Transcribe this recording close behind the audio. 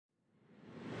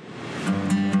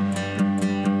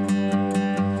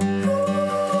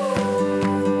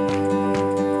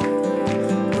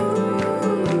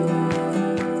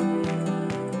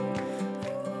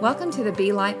Welcome to the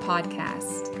Be Light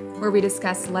podcast, where we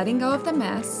discuss letting go of the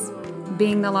mess,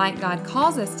 being the light God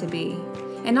calls us to be,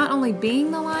 and not only being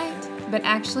the light, but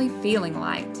actually feeling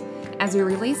light as we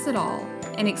release it all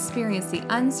and experience the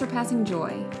unsurpassing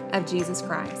joy of Jesus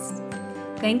Christ.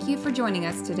 Thank you for joining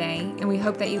us today, and we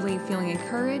hope that you leave feeling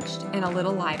encouraged and a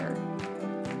little lighter.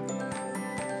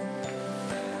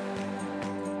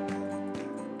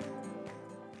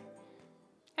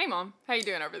 Hey, Mom. How you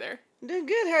doing over there? Doing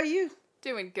good. How are you?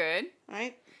 Doing good. All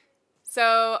right.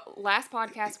 So, last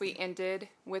podcast we ended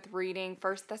with reading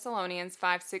 1 Thessalonians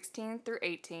 5:16 through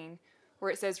 18, where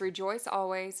it says, "Rejoice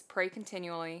always, pray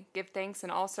continually, give thanks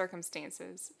in all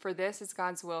circumstances, for this is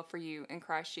God's will for you in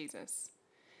Christ Jesus."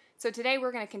 So today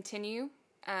we're going to continue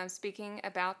speaking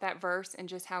about that verse and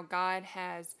just how God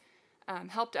has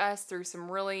helped us through some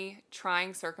really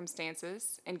trying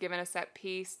circumstances and given us that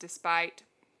peace despite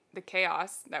the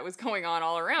chaos that was going on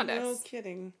all around us. No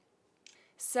kidding.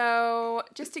 So,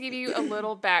 just to give you a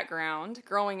little background,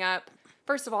 growing up,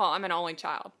 first of all, I'm an only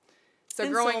child. So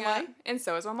And growing so am up, I. and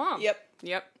so is my mom.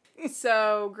 Yep.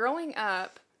 So growing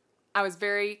up, I was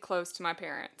very close to my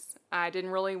parents. I didn't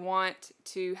really want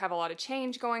to have a lot of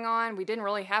change going on. We didn't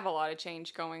really have a lot of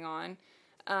change going on.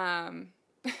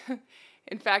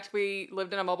 In fact, we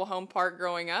lived in a mobile home park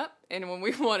growing up, and when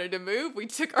we wanted to move, we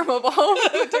took our mobile home.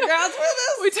 We took our house with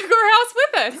us. We took our house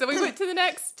with us, and we went to the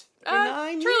next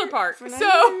trailer park. For 9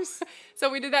 so, years. so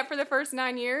we did that for the first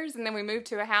 9 years, and then we moved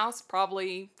to a house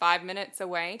probably 5 minutes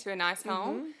away to a nice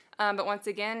home. But once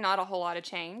again, not a whole lot of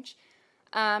change.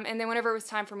 And then whenever it was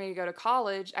time for me to go to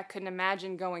college, I couldn't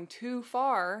imagine going too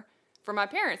far from my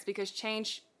parents because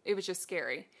change, it was just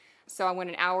scary. So I went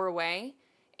an hour away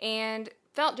and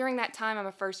felt during that time of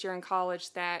my first year in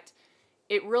college that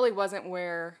it really wasn't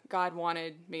where God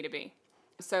wanted me to be.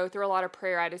 So through a lot of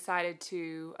prayer, I decided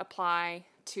to apply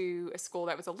to a school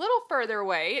that was a little further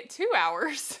away at 2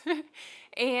 hours,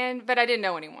 but I didn't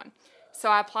know anyone. So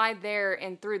I applied there,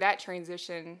 and through that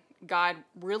transition, God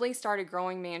really started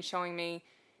growing me and showing me,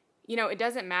 it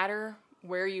doesn't matter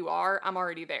where you are, I'm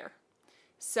already there.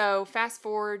 So fast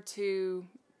forward to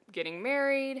getting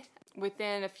married.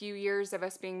 Within a few years of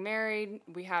us being married,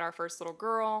 we had our first little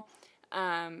girl,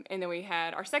 and then we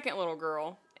had our second little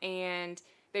girl, and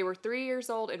they were 3 years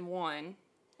old and 1,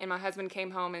 and my husband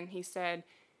came home and he said,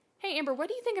 "Hey, Amber, what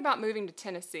do you think about moving to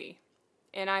Tennessee?"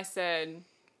 And I said,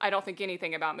 "I don't think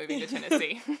anything about moving to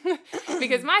Tennessee."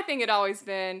 Because my thing had always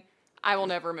been, I will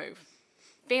never move.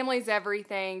 Family's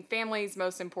everything. Family's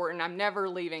most important. I'm never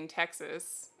leaving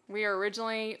Texas. We are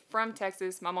originally from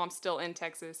Texas. My mom's still in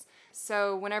Texas.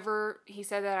 So whenever he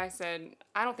said that, I said,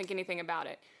 I don't think anything about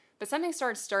it. But something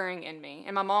started stirring in me,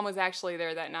 and my mom was actually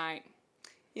there that night.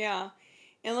 Yeah.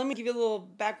 And let me give you a little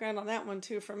background on that one,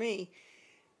 too, for me.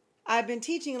 I've been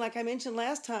teaching, like I mentioned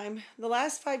last time, the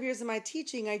last 5 years of my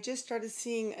teaching, I just started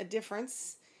seeing a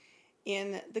difference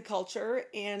in the culture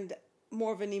and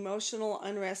more of an emotional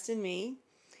unrest in me.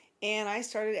 And I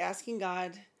started asking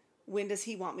God, when does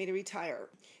he want me to retire?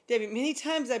 Debbie, many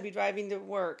times I'd be driving to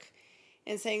work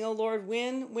and saying, "Oh Lord,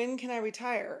 when can I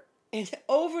retire?" And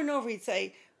over he'd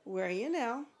say, "Where are you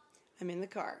now?" "I'm in the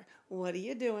car." "What are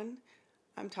you doing?"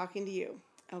 "I'm talking to you."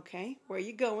 "Okay, where are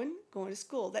you going?" "Going to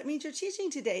school." "That means you're teaching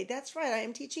today." "That's right, I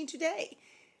am teaching today."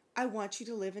 "I want you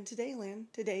to live in today, Lynn.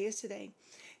 Today is today."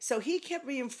 So he kept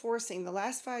reinforcing the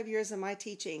last 5 years of my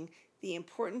teaching the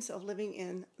importance of living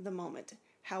in the moment.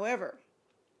 However,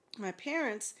 my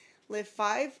parents lived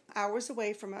 5 hours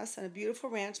away from us on a beautiful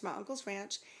ranch, my uncle's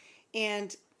ranch,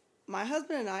 and my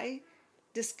husband and I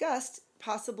discussed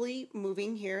possibly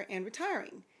moving here and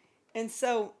retiring. And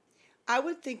so I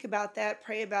would think about that,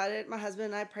 pray about it. My husband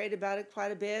and I prayed about it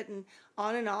quite a bit and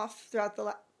on and off throughout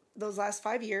those last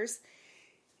 5 years.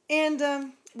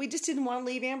 And we just didn't want to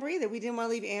leave Amber either. We didn't want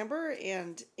to leave Amber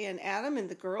and Adam and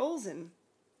the girls and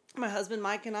my husband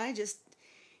Mike and I.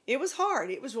 It was hard.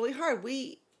 It was really hard.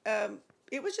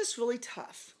 It was just really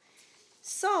tough.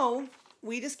 So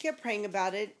we just kept praying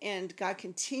about it, and God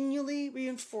continually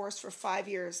reinforced for 5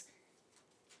 years,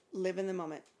 live in the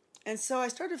moment. And so I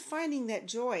started finding that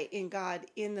joy in God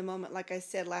in the moment, like I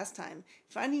said last time,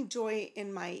 finding joy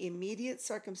in my immediate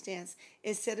circumstance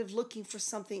instead of looking for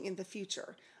something in the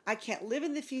future. I can't live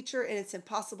in the future, and it's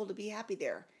impossible to be happy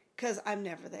there because I'm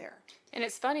never there. And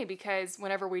it's funny because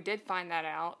whenever we did find that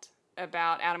out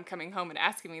about Adam coming home and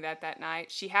asking me that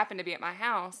night, she happened to be at my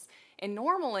house. And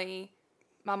normally,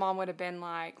 my mom would have been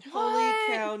like, "What? Holy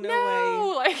cow, no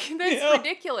way." Like, that's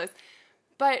ridiculous.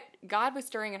 But God was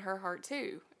stirring in her heart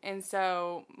too. And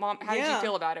so, Mom, how did you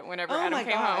feel about it whenever Adam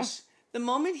came home? The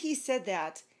moment he said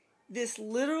that, this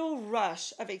literal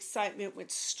rush of excitement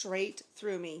went straight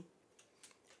through me.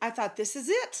 I thought, this is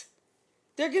it.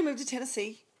 they're going to move to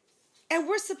Tennessee. And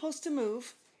we're supposed to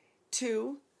move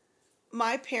to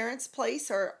my parents'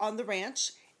 place or on the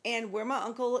ranch, and where my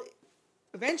uncle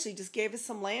eventually just gave us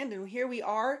some land, and here we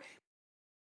are.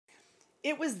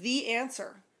 It was the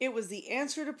answer. It was the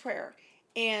answer to prayer.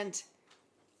 And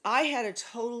I had a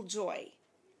total joy.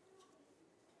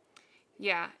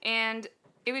 Yeah, and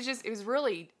it was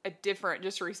really a different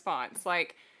just response.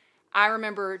 Like, I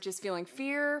remember just feeling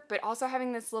fear, but also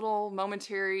having this little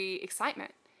momentary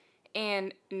excitement.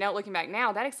 And now looking back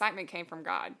now, that excitement came from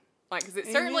God. Like, because it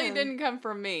certainly Amen. didn't come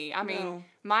from me. I mean, No.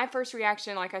 my first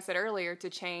reaction, like I said earlier, to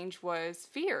change was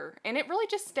fear. And it really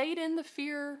just stayed in the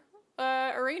fear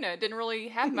arena. It didn't really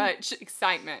have much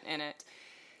excitement in it.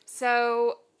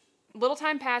 So, little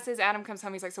time passes. Adam comes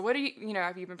home. He's like, so what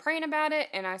have you been praying about it?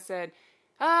 And I said,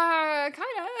 kind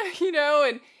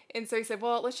of, and so he said,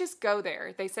 well, let's just go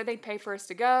there. They said they'd pay for us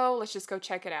to go. Let's just go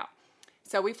check it out.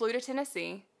 So we flew to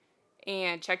Tennessee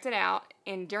and checked it out.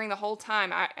 And during the whole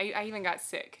time, I even got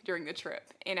sick during the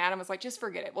trip. And Adam was like, just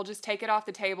forget it. We'll just take it off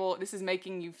the table. This is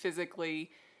making you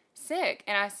physically sick.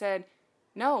 And I said,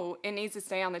 no, it needs to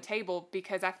stay on the table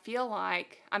because I feel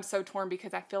like I'm so torn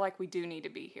because I feel like we do need to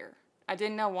be here. I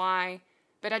didn't know why,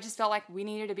 but I just felt like we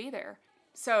needed to be there.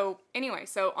 So anyway,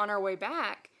 on our way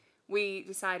back, we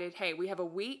decided, hey, we have a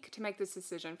week to make this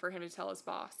decision for him to tell his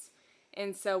boss.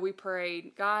 And so we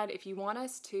prayed, God, if you want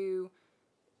us to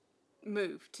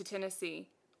move to Tennessee,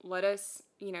 let us,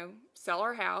 sell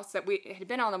our house that we had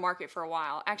been on the market for a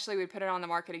while. Actually, we put it on the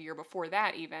market a year before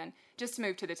that even, just to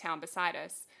move to the town beside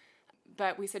us.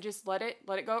 But we said, just let it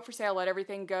go up for sale, let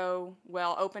everything go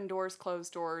well, open doors, close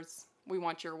doors, we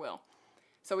want your will.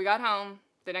 So we got home.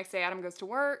 The next day, Adam goes to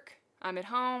work. I'm at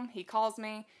home. He calls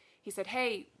me. He said,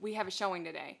 hey, we have a showing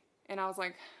today. And I was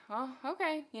like, oh,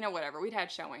 okay. Whatever. We'd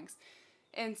had showings.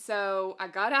 And so I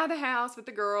got out of the house with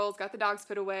the girls, got the dogs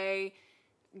put away,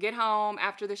 get home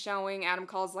after the showing. Adam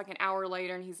calls like an hour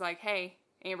later, and he's like, hey,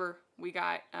 Amber, we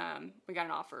got an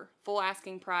offer. Full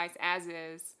asking price as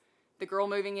is. The girl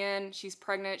moving in, she's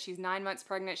pregnant. She's 9 months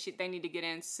pregnant. They need to get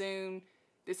in soon.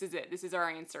 This is it. This is our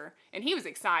answer. And he was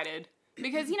excited.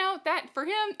 Because, that for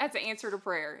him, that's an answer to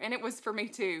prayer. And it was for me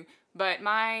too. But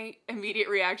my immediate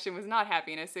reaction was not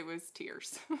happiness. It was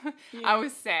tears. Yeah. I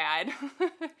was sad.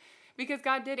 Because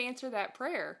God did answer that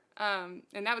prayer. And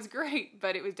that was great.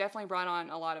 But it was definitely brought on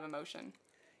a lot of emotion.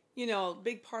 A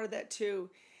big part of that too,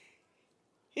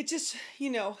 it just,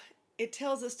 it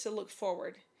tells us to look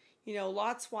forward.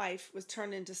 Lot's wife was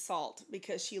turned into salt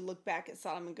because she looked back at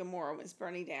Sodom and Gomorrah when it was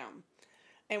burning down.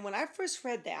 And when I first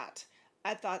read that,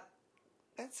 I thought,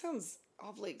 that sounds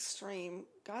awfully extreme.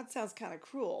 God sounds kind of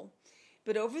cruel.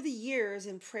 But over the years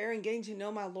in prayer and getting to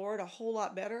know my Lord a whole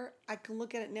lot better, I can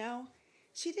look at it now.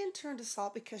 She didn't turn to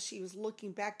salt because she was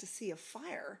looking back to see a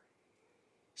fire.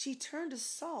 She turned to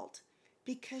salt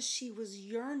because she was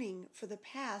yearning for the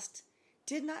past,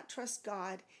 did not trust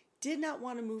God, did not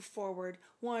want to move forward,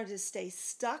 wanted to stay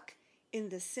stuck in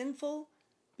the sinful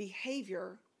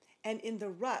behavior and in the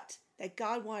rut that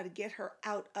God wanted to get her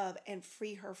out of and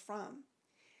free her from.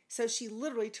 So she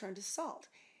literally turned to salt.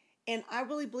 And I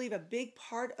really believe a big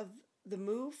part of the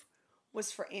move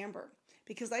was for Amber.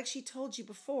 Because like she told you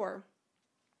before,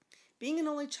 being an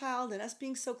only child and us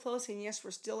being so close, and yes,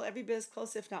 we're still every bit as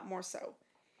close, if not more so.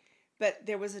 But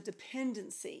there was a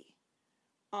dependency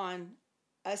on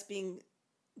us being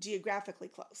geographically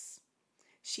close.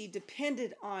 She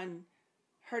depended on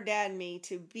her dad and me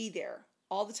to be there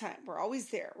all the time. We're always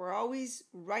there. We're always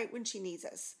right when she needs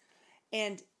us.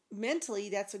 And mentally,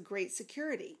 that's a great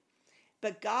security.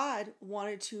 But God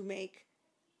wanted to make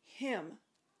him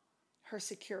her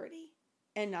security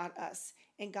and not us.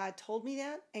 And God told me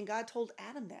that, and God told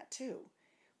Adam that too,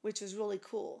 which is really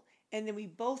cool. And then we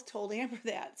both told Amber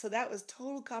that. So that was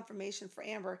total confirmation for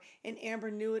Amber. And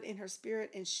Amber knew it in her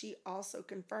spirit, and she also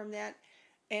confirmed that.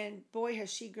 And boy,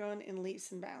 has she grown in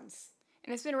leaps and bounds.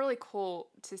 And it's been really cool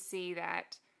to see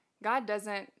that God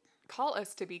doesn't call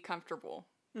us to be comfortable.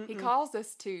 Mm-mm. He calls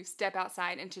us to step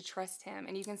outside and to trust him.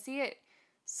 And you can see it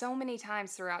so many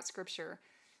times throughout Scripture.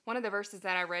 One of the verses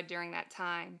that I read during that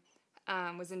time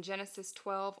was in Genesis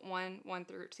 12:1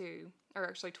 through 2, or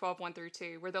actually 12:1 through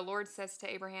 2, where the Lord says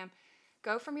to Abraham,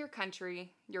 "Go from your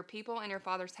country, your people, and your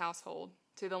father's household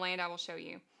to the land I will show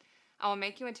you. I will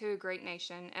make you into a great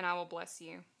nation, and I will bless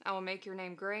you. I will make your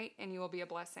name great, and you will be a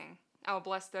blessing. I will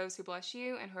bless those who bless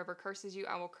you, and whoever curses you,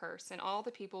 I will curse, and all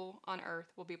the people on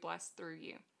earth will be blessed through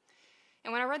you."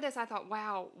 And when I read this, I thought,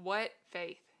 wow, what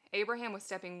faith. Abraham was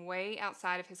stepping way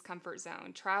outside of his comfort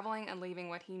zone, traveling and leaving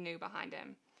what he knew behind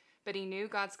him. But he knew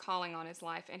God's calling on his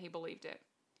life, and he believed it.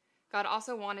 God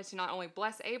also wanted to not only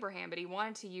bless Abraham, but he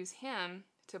wanted to use him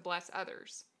to bless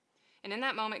others. And in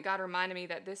that moment, God reminded me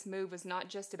that this move was not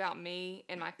just about me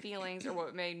and my feelings or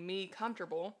what made me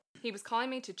comfortable. He was calling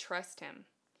me to trust Him.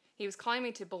 He was calling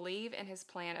me to believe in His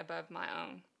plan above my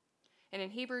own. And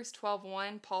in Hebrews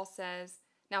 12:1, Paul says,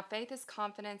 "Now faith is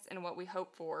confidence in what we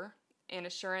hope for and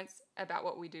assurance about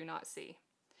what we do not see."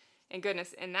 And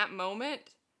goodness, in that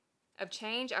moment of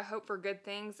change, I hoped for good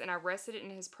things, and I rested in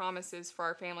His promises for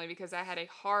our family because I had a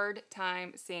hard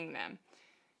time seeing them.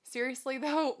 Seriously,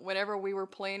 though, whenever we were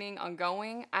planning on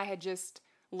going, I had just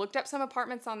looked up some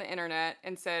apartments on the internet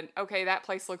and said, okay, that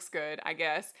place looks good, I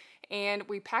guess. And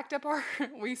we packed up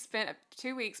we spent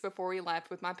 2 weeks before we left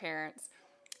with my parents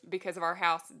because of our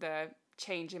house, the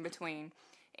change in between.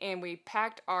 And we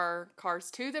packed our cars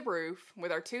to the roof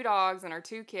with our 2 dogs and our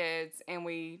 2 kids, and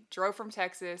we drove from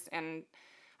Texas, and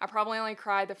I probably only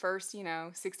cried the first,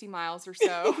 60 miles or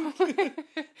so.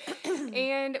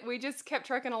 And we just kept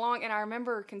trucking along, and I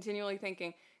remember continually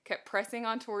thinking, kept pressing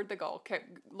on toward the goal, kept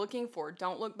looking forward,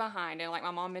 don't look behind. And like my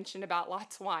mom mentioned about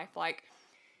Lot's wife, like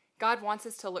God wants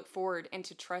us to look forward and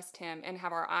to trust Him and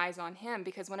have our eyes on Him,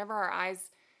 because whenever our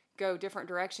eyes go different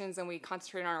directions and we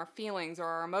concentrate on our feelings or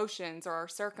our emotions or our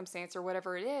circumstance or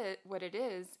whatever it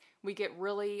is, we get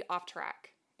really off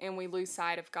track and we lose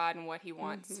sight of God and what He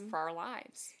wants for our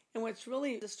lives. And what's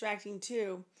really distracting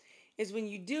too is when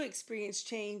you do experience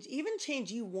change, even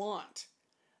change you want,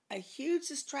 a huge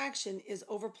distraction is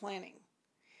over planning,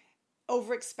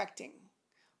 over expecting,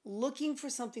 looking for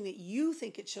something that you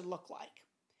think it should look like.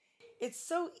 It's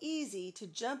so easy to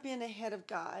jump in ahead of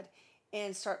God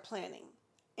and start planning,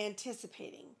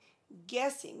 anticipating,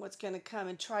 guessing what's going to come,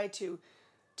 and try to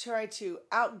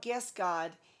outguess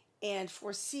God and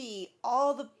foresee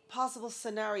all the possible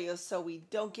scenarios so we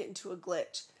don't get into a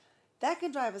glitch. That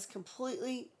can drive us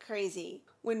completely crazy.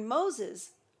 When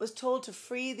Moses was told to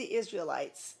free the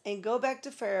Israelites and go back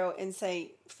to Pharaoh and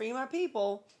say, "Free my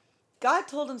people," God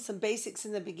told him some basics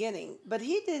in the beginning, but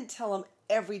He didn't tell him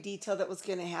every detail that was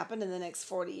going to happen in the next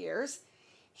 40 years.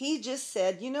 He just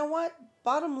said, you know what?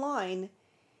 Bottom line,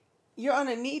 you're on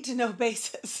a need-to-know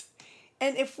basis.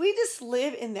 And if we just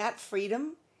live in that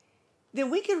freedom,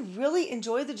 then we can really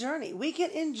enjoy the journey. We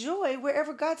can enjoy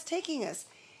wherever God's taking us.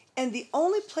 And the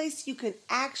only place you can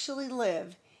actually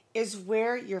live is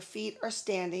where your feet are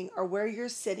standing or where you're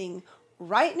sitting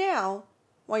right now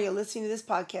while you're listening to this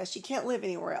podcast. You can't live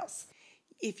anywhere else.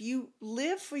 If you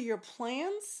live for your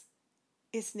plans,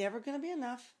 it's never going to be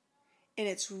enough. And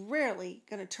it's rarely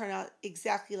going to turn out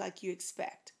exactly like you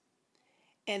expect.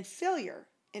 And failure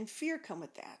and fear come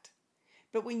with that.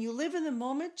 But when you live in the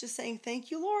moment, just saying,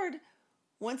 "Thank you, Lord.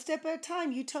 One step at a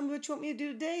time. You tell me what you want me to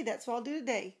do today. That's what I'll do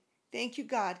today. Thank you,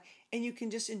 God." And you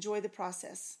can just enjoy the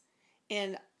process.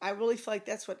 And I really feel like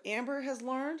that's what Amber has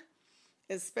learned,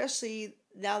 especially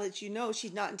now that she's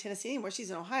not in Tennessee anymore. She's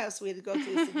in Ohio, so we had to go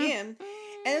through this again.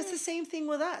 And it's the same thing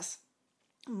with us.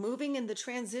 Moving in the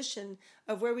transition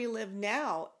of where we live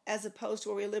now as opposed to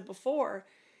where we lived before,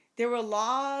 there were a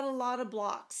lot of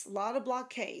blocks, a lot of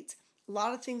blockades, a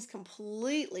lot of things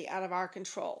completely out of our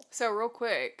control. So real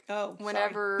quick,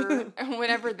 whenever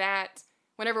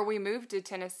we moved to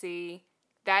Tennessee,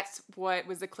 that's what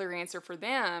was the clear answer for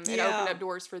them. It opened up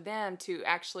doors for them to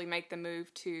actually make the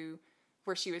move to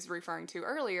where she was referring to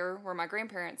earlier, where my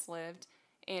grandparents lived,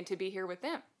 and to be here with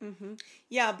them. Mm-hmm.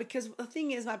 Yeah, because the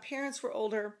thing is, my parents were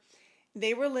older.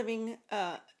 They were living,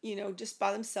 just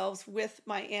by themselves with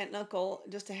my aunt and uncle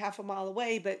just a half a mile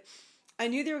away. But I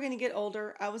knew they were going to get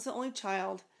older. I was the only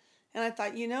child. And I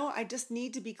thought, I just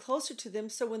need to be closer to them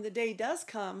so when the day does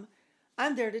come,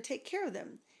 I'm there to take care of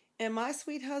them. And my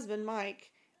sweet husband, Mike,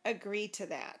 agreed to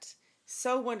that.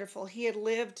 So wonderful. He had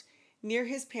lived near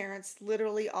his parents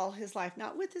literally all his life.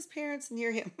 Not with his parents,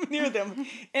 near them.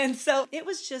 And so it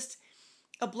was just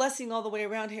a blessing all the way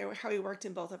around here, how He worked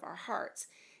in both of our hearts.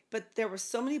 But there were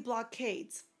so many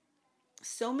blockades,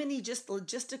 so many just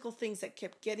logistical things that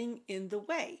kept getting in the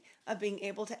way of being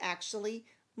able to actually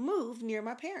move near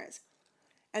my parents.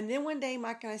 And then one day,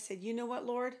 Mike and I said, "You know what,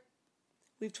 Lord?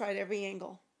 We've tried every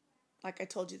angle. Like I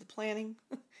told you, the planning,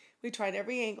 we tried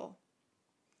every angle.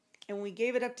 And we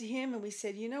gave it up to Him and we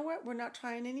said, you know what? We're not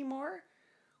trying anymore.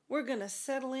 We're going to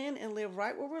settle in and live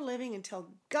right where we're living until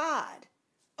God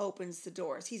opens the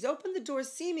doors." He's opened the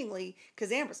doors seemingly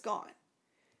because Amber's gone,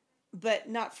 but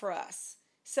not for us.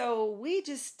 So we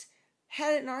just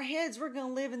had it in our heads. We're going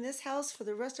to live in this house for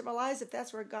the rest of our lives if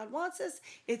that's where God wants us.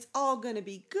 It's all going to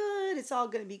be good. It's all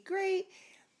going to be great.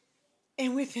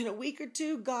 And within a week or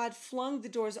two, God flung the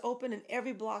doors open and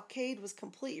every blockade was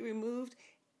completely removed.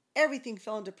 Everything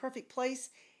fell into perfect place.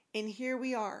 And here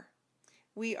we are.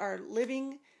 We are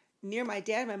living near my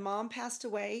dad. My mom passed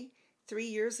away 3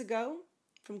 years ago.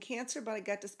 from cancer, but I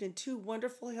got to spend 2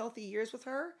 wonderful, healthy years with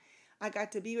her. I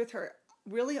got to be with her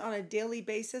really on a daily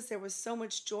basis. There was so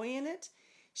much joy in it.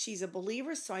 She's a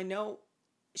believer, so I know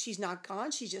she's not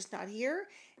gone. She's just not here.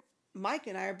 Mike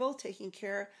and I are both taking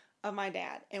care of my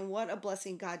dad. And what a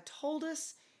blessing. God told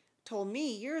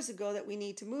me years ago that we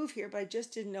need to move here, but I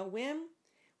just didn't know when.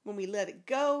 When we let it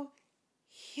go,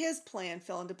 his plan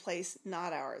fell into place,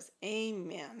 not ours.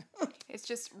 Amen. It's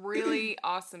just really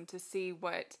awesome to see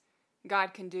what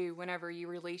God can do whenever you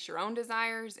release your own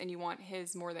desires and you want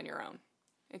his more than your own.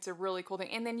 It's a really cool thing.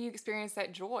 And then you experience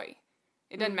that joy.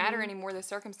 It doesn't matter anymore the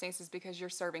circumstances because you're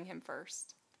serving him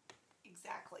first.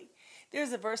 Exactly.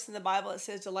 There's a verse in the Bible that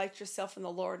says, delight yourself in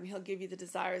the Lord and he'll give you the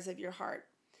desires of your heart.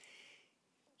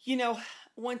 You know,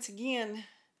 once again,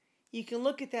 you can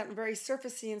look at that very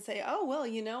surfacey and say, oh, well,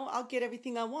 you know, I'll get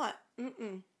everything I want.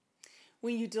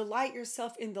 When you delight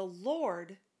yourself in the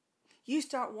Lord, you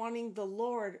start wanting the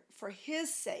Lord for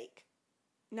his sake,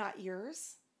 not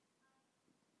yours.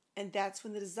 And that's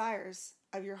when the desires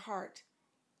of your heart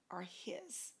are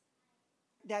his.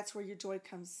 That's where your joy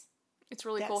comes. It's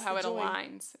really cool how it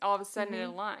aligns. All of a sudden it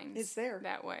aligns. It's there.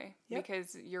 That way. Yep.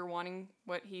 Because you're wanting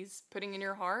what he's putting in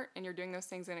your heart and you're doing those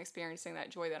things and experiencing that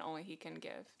joy that only he can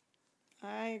give.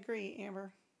 I agree,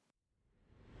 Amber.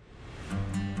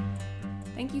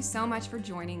 Thank you so much for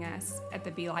joining us at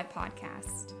the Be Light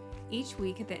Podcast. Each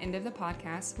week at the end of the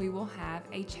podcast, we will have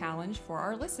a challenge for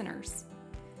our listeners.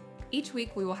 Each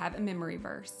week we will have a memory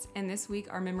verse, and this week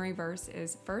our memory verse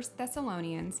is 1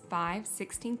 Thessalonians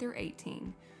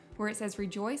 5:16-18, where it says,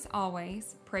 rejoice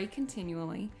always, pray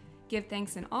continually, give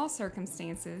thanks in all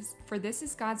circumstances, for this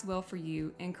is God's will for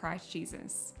you in Christ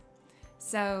Jesus.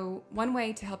 So one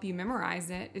way to help you memorize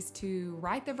it is to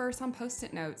write the verse on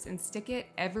Post-it notes and stick it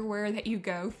everywhere that you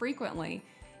go frequently.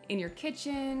 In your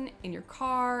kitchen, in your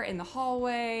car, in the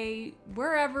hallway,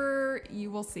 wherever you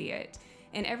will see it.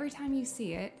 And every time you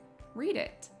see it, read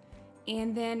it.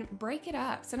 And then break it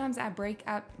up. Sometimes I break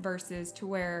up verses to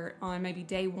where on maybe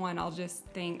day 1, I'll just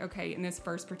think, okay, in this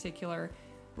verse particular,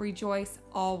 rejoice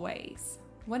always.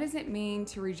 What does it mean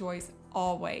to rejoice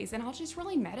always? And I'll just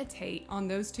really meditate on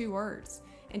those 2 words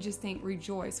and just think,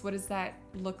 rejoice. What does that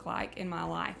look like in my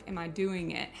life? Am I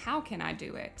doing it? How can I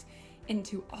do it? And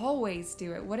to always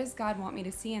do it. What does God want me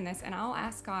to see in this? And I'll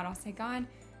ask God, I'll say, God,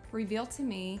 reveal to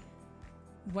me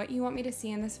what you want me to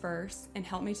see in this verse and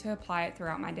help me to apply it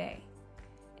throughout my day.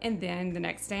 And then the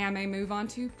next day I may move on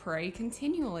to pray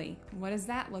continually. What does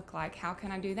that look like? How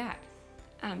can I do that?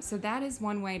 So that is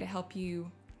one way to help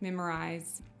you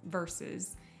memorize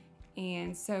verses.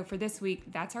 And so for this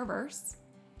week, that's our verse.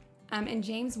 In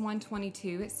James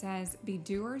 1:22, it says, be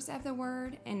doers of the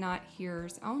word and not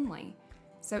hearers only.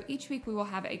 So each week we will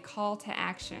have a call to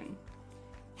action.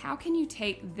 How can you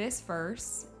take this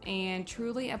verse and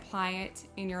truly apply it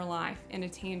in your life in a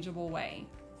tangible way?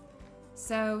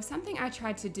 So something I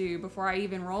tried to do before I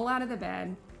even roll out of the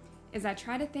bed is I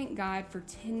try to thank God for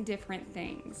 10 different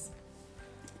things.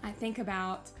 I think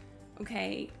about,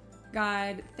 okay,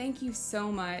 God, thank you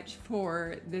so much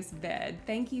for this bed.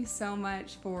 Thank you so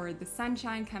much for the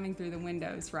sunshine coming through the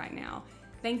windows right now.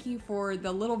 Thank you for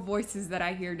the little voices that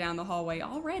I hear down the hallway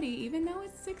already, even though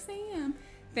it's 6 a.m.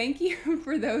 Thank you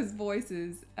for those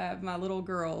voices of my little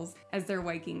girls as they're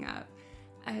waking up.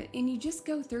 And you just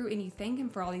go through and you thank him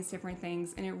for all these different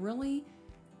things, and it really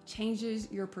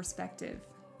changes your perspective.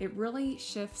 It really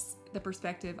shifts the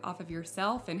perspective off of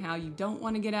yourself and how you don't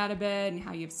want to get out of bed and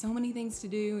how you have so many things to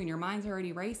do and your mind's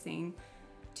already racing,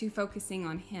 to focusing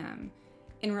on him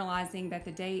and realizing that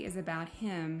the day is about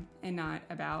him and not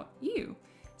about you.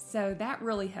 So that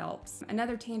really helps.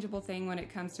 Another tangible thing when it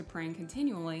comes to praying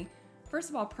continually, first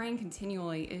of all, praying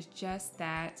continually is just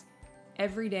that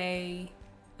everyday,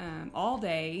 all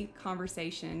day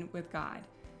conversation with God,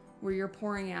 where you're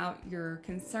pouring out your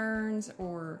concerns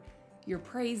or your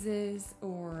praises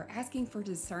or asking for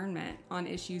discernment on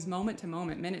issues moment to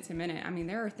moment, minute to minute. I mean,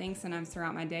 there are things sometimes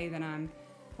throughout my day that I'm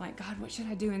like, God, what should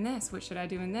I do in this? What should I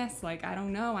do in this? Like, I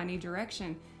don't know. I need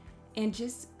direction. And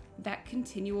just that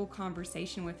continual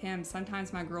conversation with him.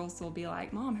 Sometimes my girls will be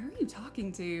like, Mom, who are you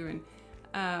talking to? And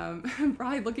I'm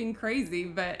probably looking crazy,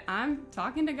 but I'm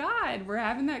talking to God. We're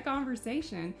having that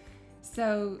conversation.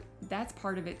 So that's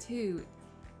part of it too.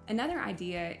 Another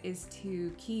idea is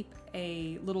to keep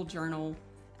a little journal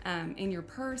in your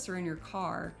purse or in your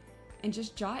car and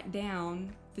just jot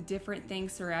down the different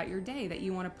things throughout your day that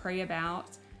you want to pray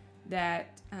about,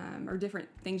 that or different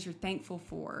things you're thankful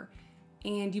for.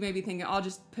 And you may be thinking, I'll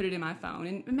just put it in my phone.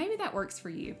 And maybe that works for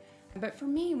you. But for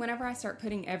me, whenever I start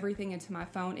putting everything into my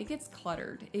phone, it gets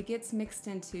cluttered. It gets mixed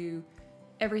into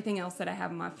everything else that I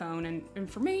have on my phone. And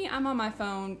for me, I'm on my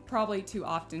phone probably too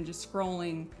often, just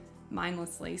scrolling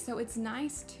mindlessly. So it's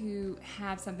nice to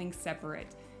have something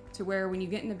separate to where when you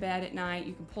get into bed at night,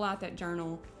 you can pull out that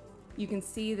journal, you can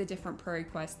see the different prayer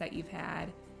requests that you've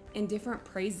had and different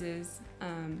praises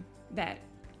that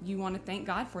you want to thank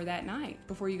God for that night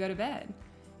before you go to bed.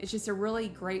 It's just a really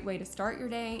great way to start your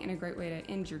day and a great way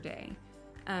to end your day,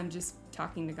 just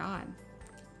talking to God.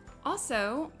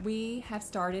 Also, we have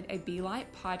started a Be Light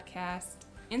podcast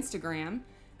Instagram.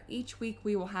 Each week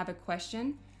we will have a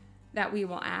question that we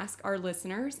will ask our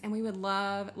listeners, and we would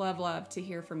love, love, love to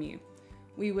hear from you.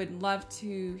 We would love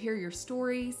to hear your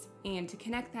stories and to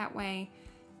connect that way.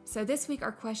 So this week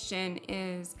our question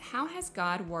is, how has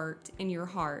God worked in your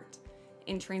heart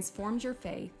and transformed your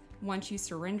faith once you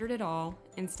surrendered it all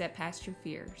and stepped past your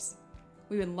fears?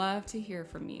 We would love to hear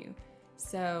from you.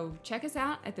 So check us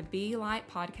out at the Be Light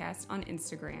Podcast on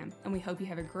Instagram, and we hope you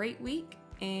have a great week,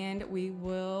 and we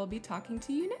will be talking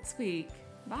to you next week.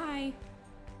 Bye.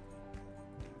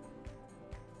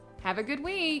 Have a good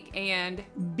week and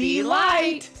Be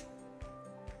light.